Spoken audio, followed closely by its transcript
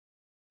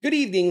Good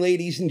evening,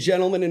 ladies and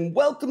gentlemen, and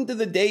welcome to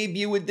the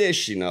debut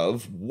edition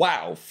of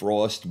Wow,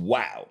 Frost,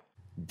 Wow.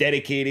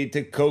 Dedicated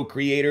to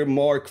co-creator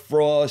Mark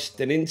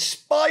Frost and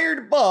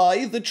inspired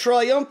by the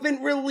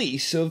triumphant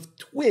release of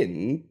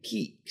Twin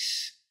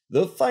Peaks,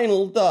 the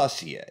Final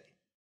Dossier.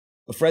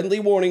 A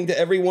friendly warning to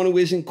everyone who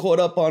isn't caught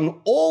up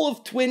on all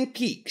of Twin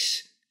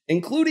Peaks,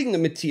 including the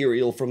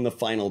material from the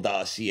Final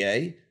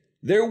Dossier.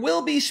 There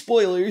will be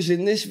spoilers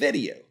in this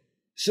video,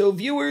 so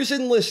viewers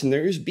and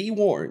listeners be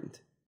warned.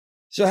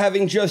 So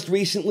having just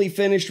recently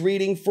finished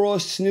reading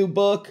Frost's new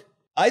book,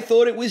 I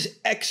thought it was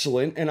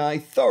excellent and I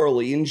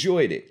thoroughly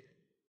enjoyed it.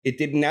 It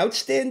did an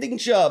outstanding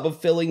job of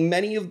filling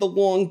many of the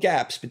long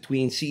gaps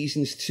between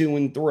seasons 2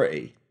 and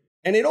 3,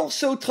 and it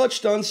also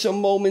touched on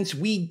some moments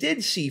we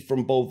did see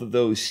from both of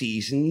those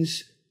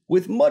seasons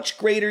with much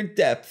greater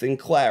depth and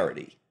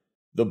clarity.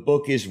 The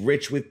book is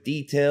rich with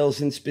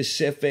details and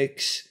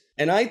specifics,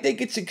 and I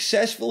think it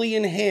successfully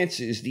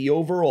enhances the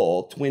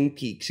overall Twin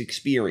Peaks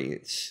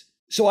experience.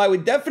 So I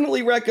would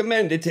definitely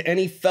recommend it to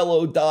any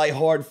fellow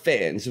die-hard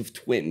fans of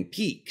Twin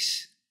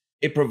Peaks.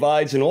 It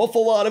provides an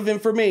awful lot of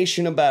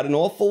information about an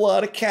awful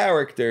lot of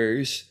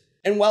characters,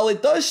 and while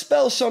it does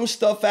spell some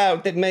stuff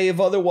out that may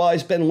have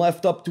otherwise been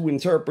left up to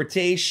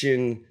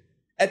interpretation,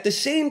 at the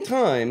same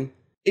time,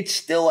 it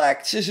still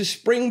acts as a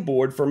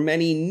springboard for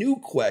many new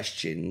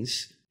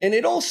questions, and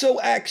it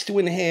also acts to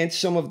enhance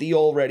some of the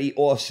already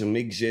awesome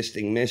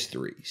existing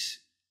mysteries.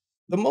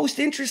 The most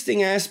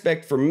interesting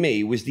aspect for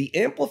me was the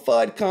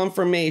amplified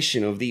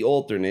confirmation of the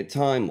alternate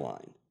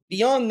timeline,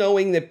 beyond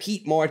knowing that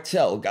Pete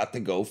Martell got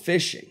to go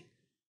fishing.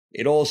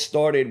 It all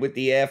started with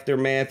the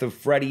aftermath of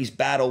Freddy's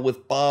battle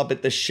with Bob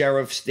at the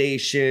sheriff's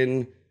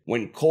station,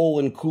 when Cole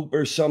and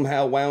Cooper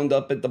somehow wound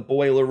up at the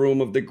boiler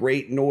room of the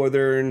Great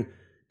Northern,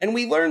 and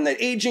we learned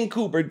that Agent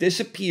Cooper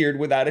disappeared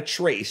without a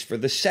trace for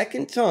the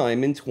second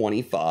time in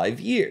 25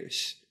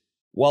 years.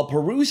 While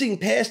perusing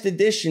past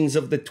editions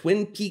of the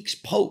Twin Peaks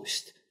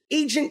Post,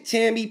 Agent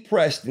Tammy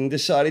Preston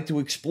decided to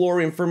explore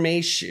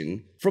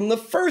information from the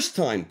first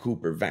time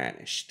Cooper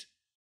vanished.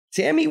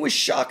 Tammy was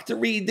shocked to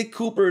read that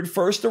Cooper had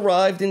first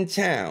arrived in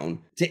town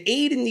to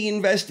aid in the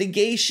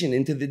investigation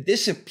into the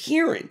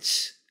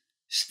disappearance,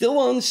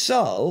 still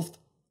unsolved,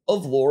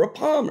 of Laura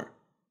Palmer.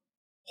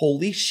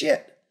 Holy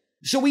shit.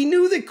 So we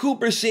knew that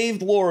Cooper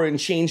saved Laura and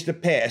changed the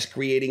past,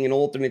 creating an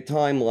alternate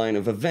timeline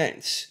of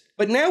events.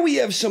 But now we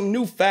have some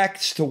new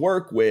facts to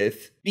work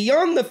with,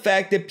 beyond the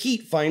fact that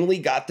Pete finally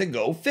got to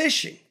go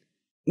fishing.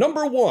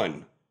 Number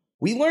 1,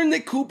 we learned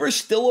that Cooper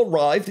still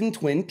arrived in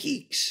Twin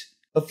Peaks.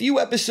 A few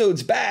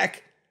episodes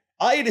back,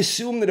 I had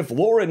assumed that if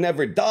Laura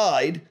never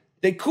died,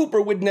 that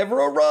Cooper would never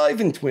arrive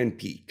in Twin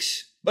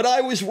Peaks. But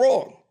I was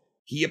wrong.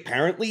 He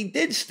apparently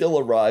did still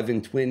arrive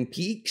in Twin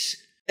Peaks,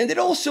 and it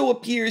also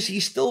appears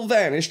he still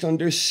vanished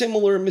under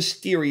similar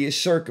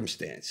mysterious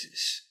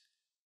circumstances.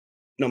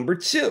 Number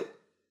 2.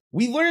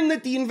 We learned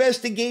that the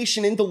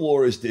investigation into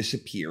Laura's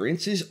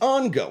disappearance is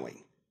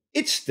ongoing.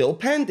 It's still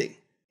pending.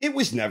 It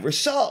was never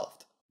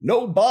solved.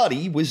 No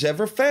body was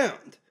ever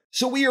found.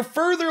 So we are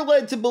further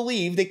led to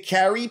believe that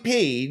Carrie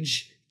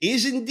Page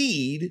is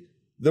indeed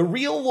the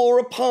real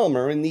Laura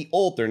Palmer in the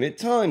alternate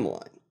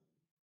timeline.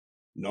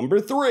 Number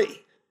 3.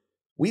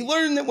 We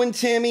learned that when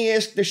Tammy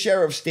asked the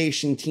sheriff's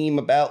station team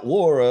about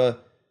Laura,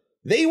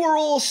 they were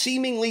all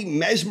seemingly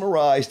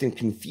mesmerized and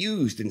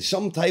confused in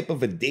some type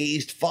of a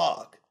dazed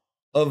fog.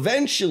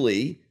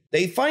 Eventually,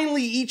 they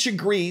finally each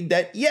agreed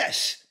that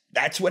yes,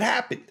 that's what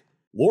happened.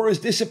 Laura's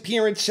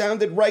disappearance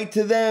sounded right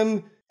to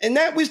them, and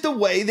that was the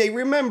way they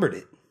remembered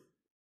it.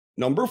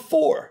 Number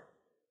 4.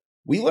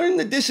 We learned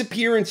the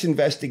disappearance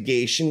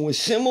investigation was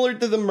similar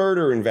to the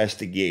murder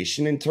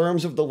investigation in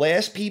terms of the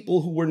last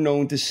people who were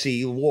known to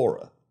see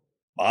Laura.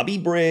 Bobby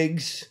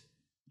Briggs,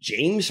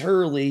 James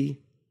Hurley,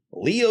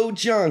 Leo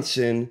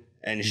Johnson,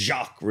 and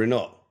Jacques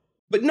Renault.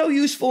 But no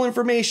useful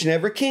information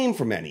ever came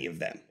from any of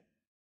them.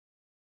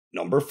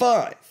 Number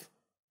 5.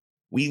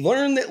 We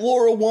learned that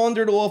Laura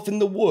wandered off in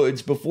the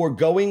woods before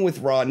going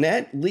with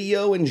Ronette,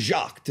 Leo, and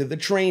Jacques to the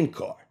train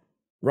car.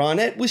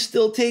 Ronette was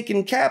still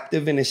taken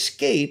captive and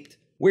escaped,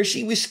 where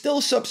she was still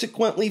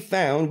subsequently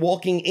found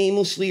walking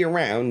aimlessly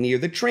around near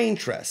the train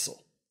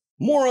trestle.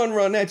 More on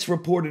Ronette's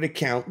reported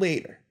account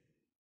later.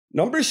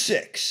 Number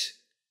 6.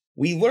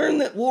 We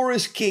learned that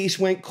Laura's case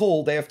went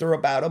cold after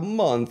about a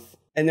month,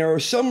 and there are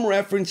some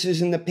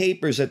references in the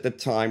papers at the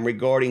time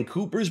regarding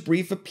Cooper's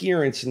brief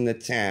appearance in the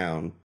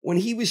town when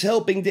he was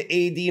helping to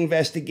aid the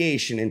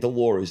investigation into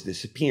Laura's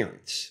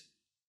disappearance.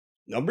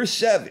 Number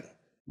 7.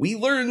 We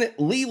learned that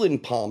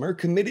Leland Palmer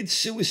committed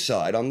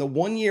suicide on the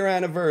 1-year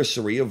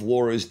anniversary of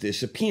Laura's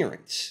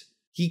disappearance.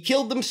 He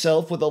killed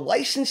himself with a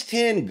licensed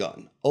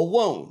handgun,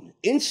 alone,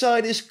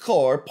 inside his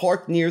car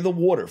parked near the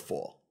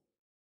waterfall.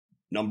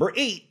 Number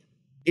 8.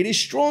 It is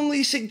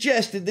strongly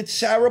suggested that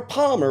Sarah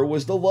Palmer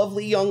was the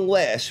lovely young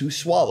lass who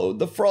swallowed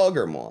the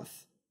Frogger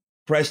moth.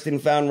 Preston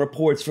found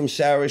reports from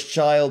Sarah's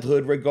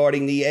childhood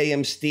regarding the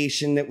AM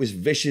station that was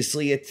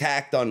viciously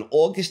attacked on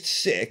August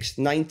 6,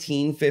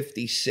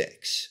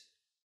 1956.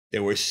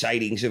 There were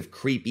sightings of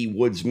creepy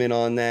woodsmen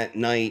on that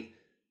night,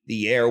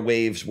 The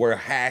airwaves were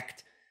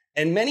hacked,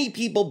 and many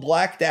people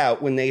blacked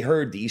out when they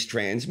heard these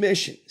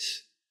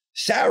transmissions.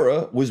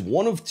 Sarah was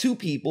one of 2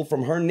 people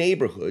from her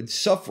neighborhood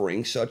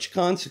suffering such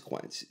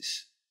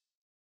consequences.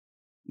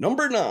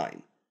 Number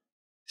 9.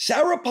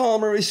 Sarah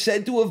Palmer is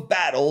said to have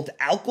battled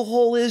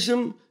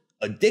alcoholism,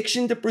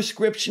 addiction to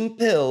prescription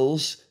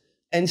pills,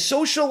 and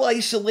social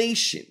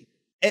isolation,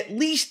 at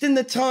least in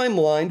the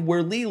timeline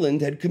where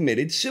Leland had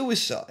committed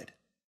suicide.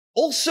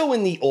 Also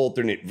in the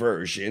alternate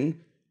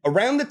version,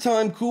 around the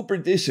time Cooper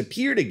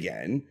disappeared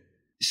again,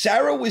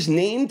 Sarah was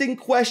named and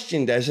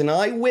questioned as an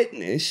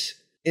eyewitness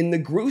in the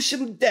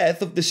gruesome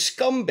death of the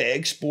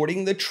scumbag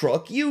sporting the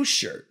Truck U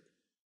shirt.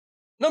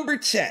 Number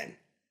 10.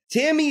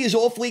 Tammy is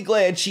awfully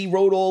glad she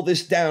wrote all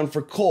this down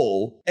for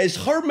Cole,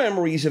 as her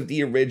memories of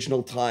the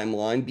original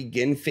timeline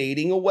begin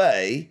fading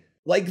away,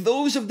 like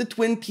those of the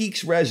Twin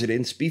Peaks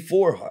residents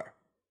before her.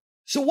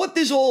 So what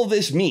does all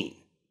this mean?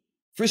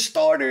 For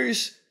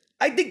starters,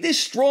 I think this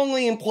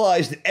strongly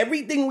implies that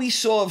everything we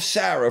saw of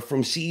Sarah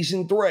from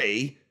Season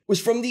 3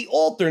 was from the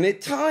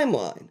alternate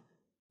timeline.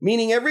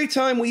 Meaning every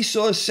time we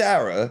saw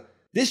Sarah,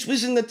 this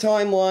was in the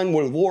timeline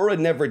where Laura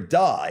never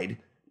died,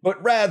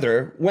 but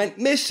rather went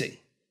missing.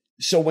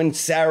 So when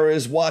Sarah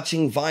is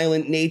watching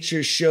violent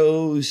nature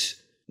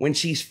shows, when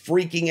she's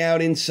freaking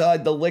out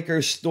inside the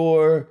liquor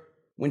store,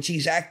 when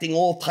she's acting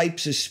all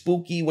types of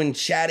spooky when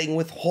chatting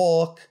with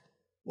Hawk,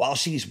 while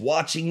she's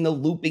watching the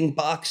looping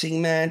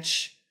boxing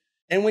match,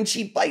 and when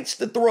she bites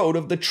the throat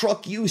of the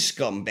Truck U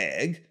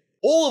scumbag,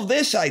 all of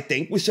this, I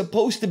think, was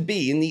supposed to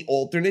be in the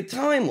alternate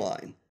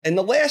timeline. And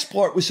the last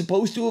part was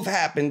supposed to have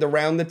happened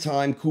around the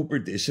time Cooper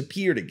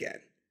disappeared again.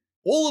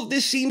 All of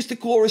this seems to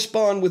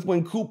correspond with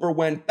when Cooper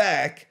went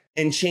back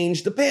and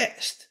changed the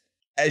past.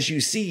 As you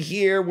see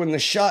here, when the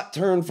shot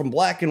turned from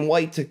black and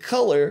white to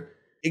color,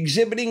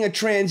 exhibiting a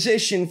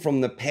transition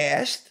from the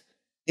past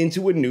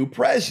into a new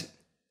present.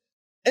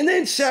 And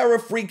then Sarah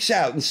freaks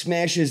out and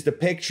smashes the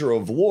picture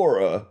of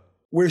Laura,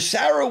 where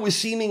Sarah was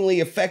seemingly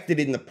affected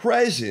in the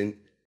present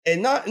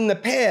and not in the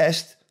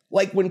past,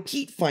 like when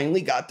Pete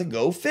finally got to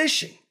go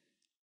fishing.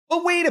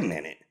 But wait a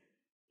minute.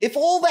 If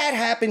all that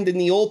happened in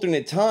the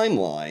alternate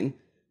timeline,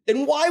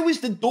 then why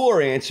was the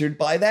door answered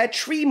by that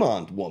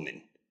Tremont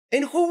woman?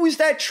 And who was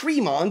that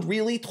Tremont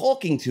really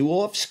talking to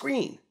off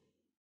screen?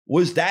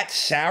 Was that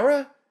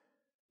Sarah?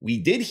 We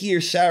did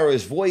hear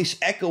Sarah's voice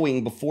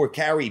echoing before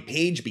Carrie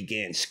Page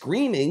began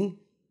screaming.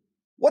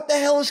 What the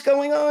hell is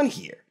going on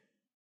here?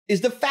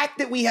 Is the fact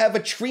that we have a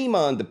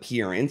Tremont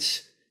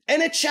appearance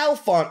and a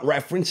Chalfont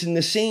reference in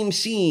the same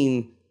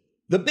scene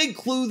the big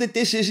clue that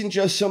this isn't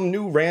just some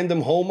new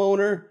random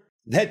homeowner?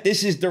 That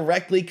this is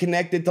directly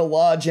connected to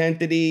lodge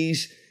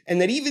entities, and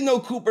that even though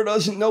Cooper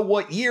doesn't know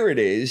what year it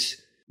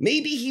is,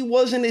 maybe he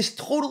wasn't as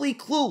totally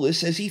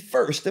clueless as he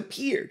first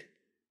appeared.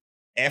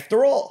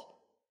 After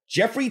all,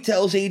 Jeffrey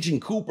tells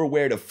Agent Cooper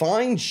where to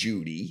find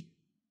Judy,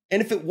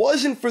 and if it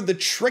wasn't for the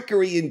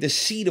trickery and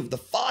deceit of the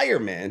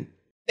fireman,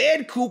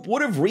 Bad Coop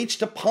would have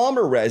reached the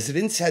Palmer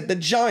residence had the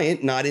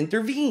giant not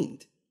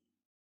intervened.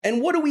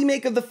 And what do we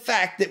make of the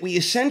fact that we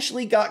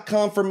essentially got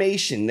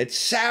confirmation that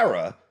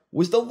Sarah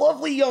was the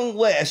lovely young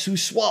lass who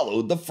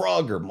swallowed the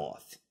Frogger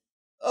moth?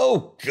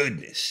 Oh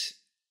goodness.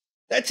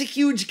 That's a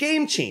huge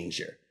game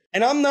changer,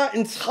 and I'm not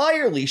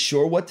entirely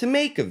sure what to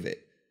make of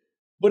it.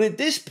 But at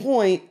this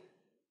point,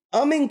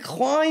 I'm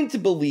inclined to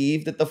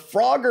believe that the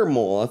Frogger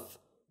moth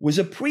was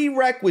a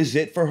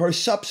prerequisite for her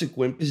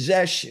subsequent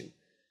possession.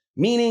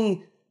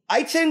 Meaning,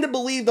 I tend to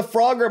believe the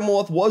Frogger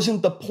moth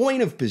wasn't the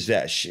point of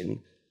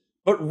possession,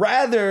 but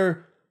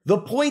rather the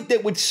point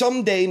that would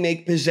someday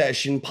make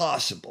possession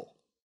possible.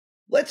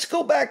 Let's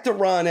go back to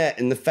Ronette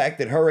and the fact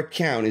that her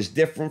account is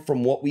different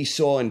from what we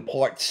saw in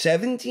Part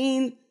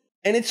 17,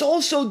 and it's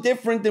also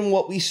different than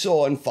what we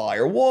saw in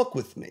Fire Walk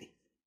With Me.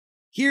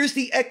 Here's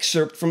the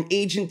excerpt from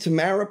Agent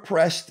Tamara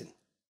Preston.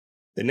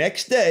 The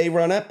next day,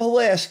 Ronette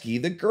Pulaski,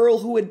 the girl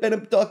who had been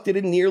abducted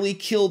and nearly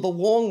killed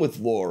along with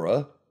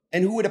Laura,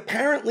 and who had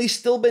apparently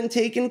still been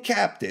taken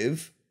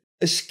captive,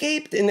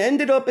 escaped and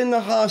ended up in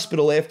the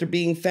hospital after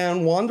being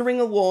found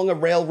wandering along a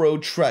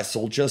railroad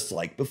trestle just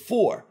like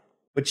before.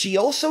 But she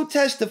also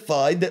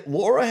testified that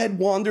Laura had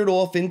wandered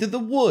off into the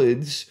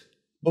woods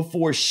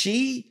before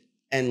she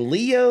and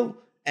Leo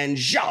and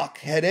Jacques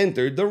had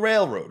entered the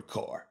railroad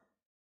car.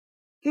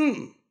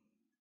 In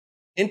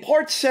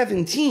Part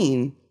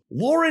 17,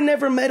 Laura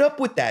never met up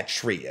with that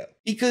trio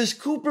because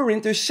Cooper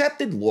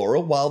intercepted Laura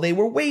while they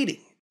were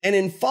waiting. And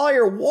in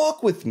Fire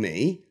Walk With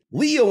Me,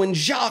 Leo and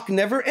Jacques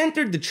never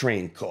entered the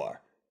train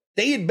car.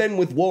 They had been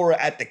with Laura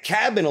at the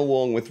cabin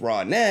along with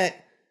Ronette,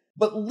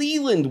 but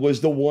Leland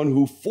was the one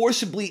who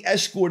forcibly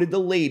escorted the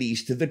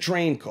ladies to the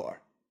train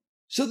car.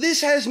 So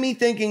this has me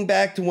thinking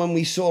back to when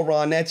we saw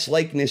Ronette's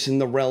likeness in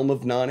the realm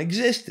of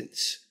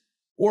non-existence.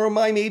 Or am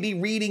I maybe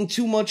reading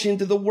too much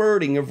into the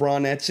wording of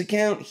Ronette's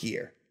account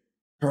here?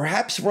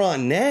 Perhaps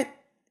Ronette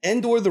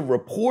and or the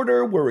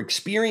reporter were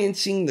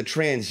experiencing the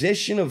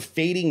transition of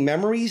fading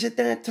memories at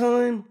that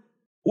time?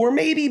 Or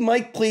maybe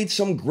Mike played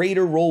some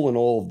greater role in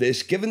all of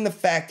this given the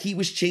fact he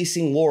was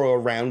chasing Laura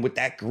around with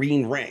that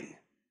green ring.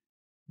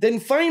 Then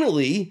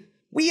finally,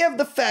 we have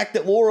the fact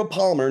that Laura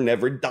Palmer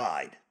never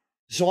died.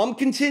 So I'm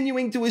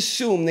continuing to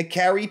assume that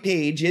Carrie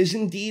Page is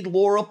indeed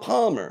Laura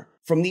Palmer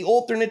from the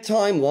alternate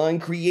timeline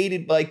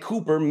created by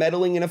Cooper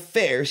meddling in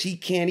affairs he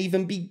can't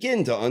even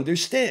begin to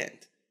understand.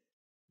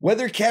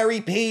 Whether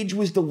Carrie Page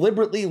was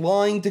deliberately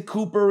lying to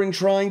Cooper and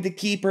trying to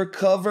keep her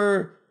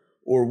cover,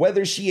 or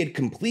whether she had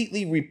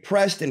completely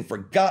repressed and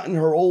forgotten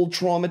her old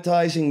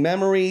traumatizing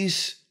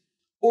memories,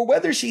 or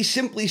whether she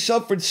simply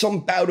suffered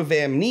some bout of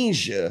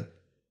amnesia,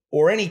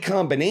 or any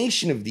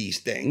combination of these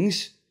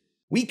things,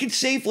 we could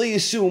safely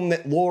assume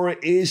that Laura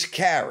is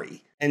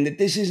Carrie, and that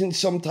this isn't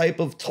some type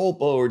of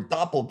tulpa or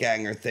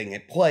doppelganger thing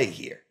at play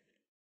here.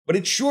 But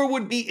it sure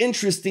would be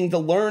interesting to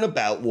learn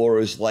about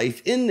Laura's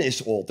life in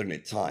this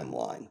alternate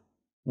timeline.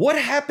 What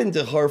happened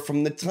to her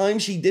from the time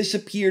she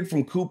disappeared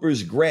from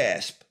Cooper's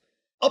grasp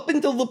up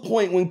until the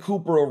point when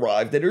Cooper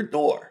arrived at her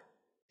door?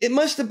 It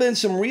must have been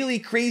some really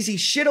crazy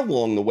shit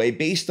along the way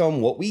based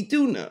on what we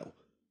do know.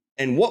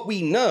 And what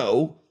we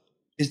know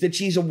is that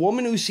she's a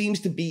woman who seems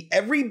to be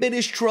every bit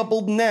as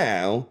troubled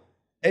now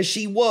as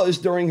she was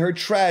during her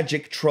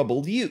tragic,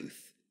 troubled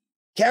youth.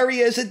 Carrie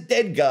has a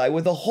dead guy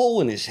with a hole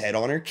in his head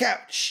on her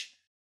couch.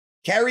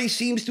 Carrie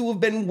seems to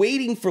have been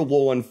waiting for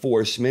law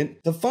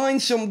enforcement to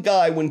find some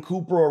guy when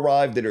Cooper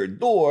arrived at her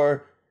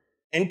door,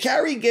 and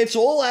Carrie gets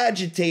all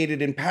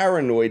agitated and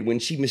paranoid when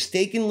she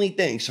mistakenly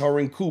thinks her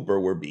and Cooper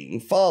were being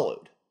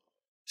followed.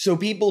 So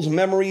people's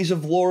memories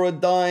of Laura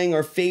dying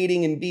are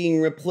fading and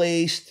being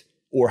replaced,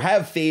 or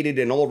have faded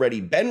and already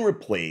been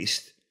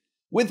replaced,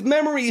 with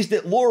memories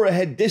that Laura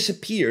had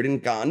disappeared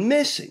and gone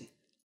missing.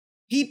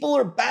 People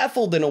are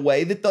baffled in a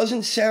way that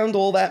doesn't sound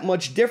all that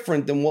much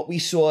different than what we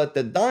saw at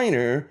the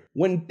diner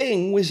when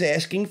Bing was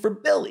asking for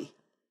Billy.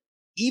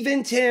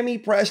 Even Tammy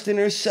Preston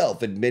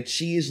herself admits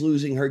she is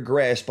losing her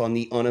grasp on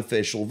the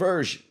unofficial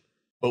version.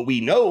 But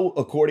we know,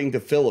 according to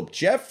Philip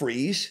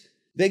Jeffries,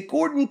 that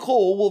Gordon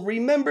Cole will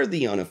remember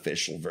the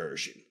unofficial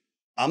version.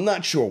 I'm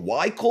not sure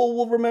why Cole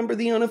will remember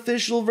the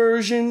unofficial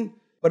version,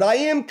 but I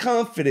am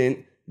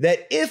confident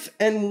that if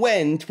and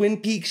when Twin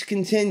Peaks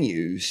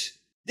continues,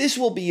 this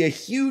will be a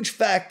huge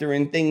factor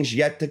in things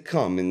yet to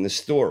come in the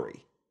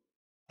story.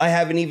 I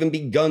haven't even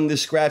begun to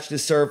scratch the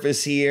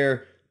surface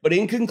here, but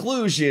in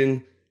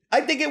conclusion,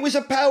 I think it was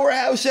a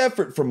powerhouse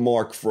effort from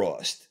Mark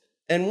Frost.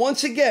 And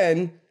once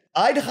again,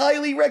 I'd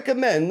highly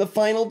recommend the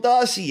Final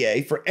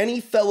Dossier for any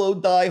fellow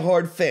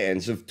die-hard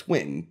fans of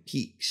Twin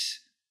Peaks.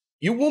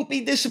 You won't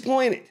be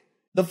disappointed.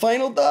 The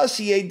Final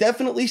Dossier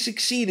definitely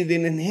succeeded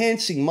in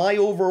enhancing my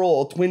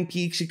overall Twin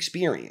Peaks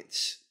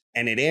experience.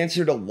 And it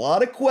answered a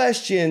lot of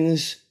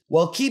questions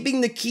while keeping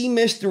the key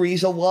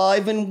mysteries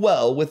alive and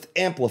well with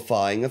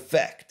amplifying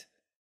effect.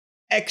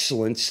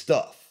 Excellent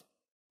stuff.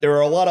 There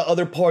are a lot of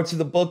other parts of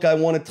the book I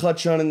want to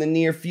touch on in the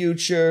near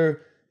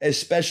future,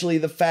 especially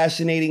the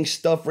fascinating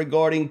stuff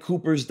regarding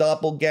Cooper's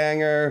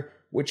doppelganger,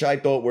 which I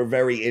thought were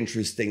very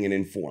interesting and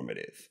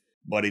informative.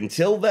 But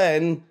until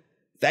then,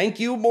 thank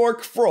you,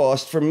 Mark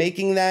Frost, for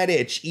making that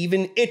itch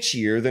even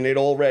itchier than it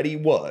already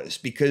was,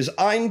 because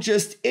I'm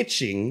just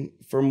itching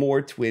for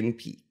more Twin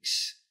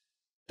Peaks.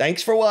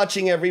 Thanks for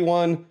watching,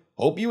 everyone.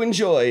 Hope you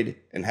enjoyed,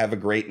 and have a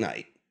great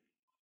night.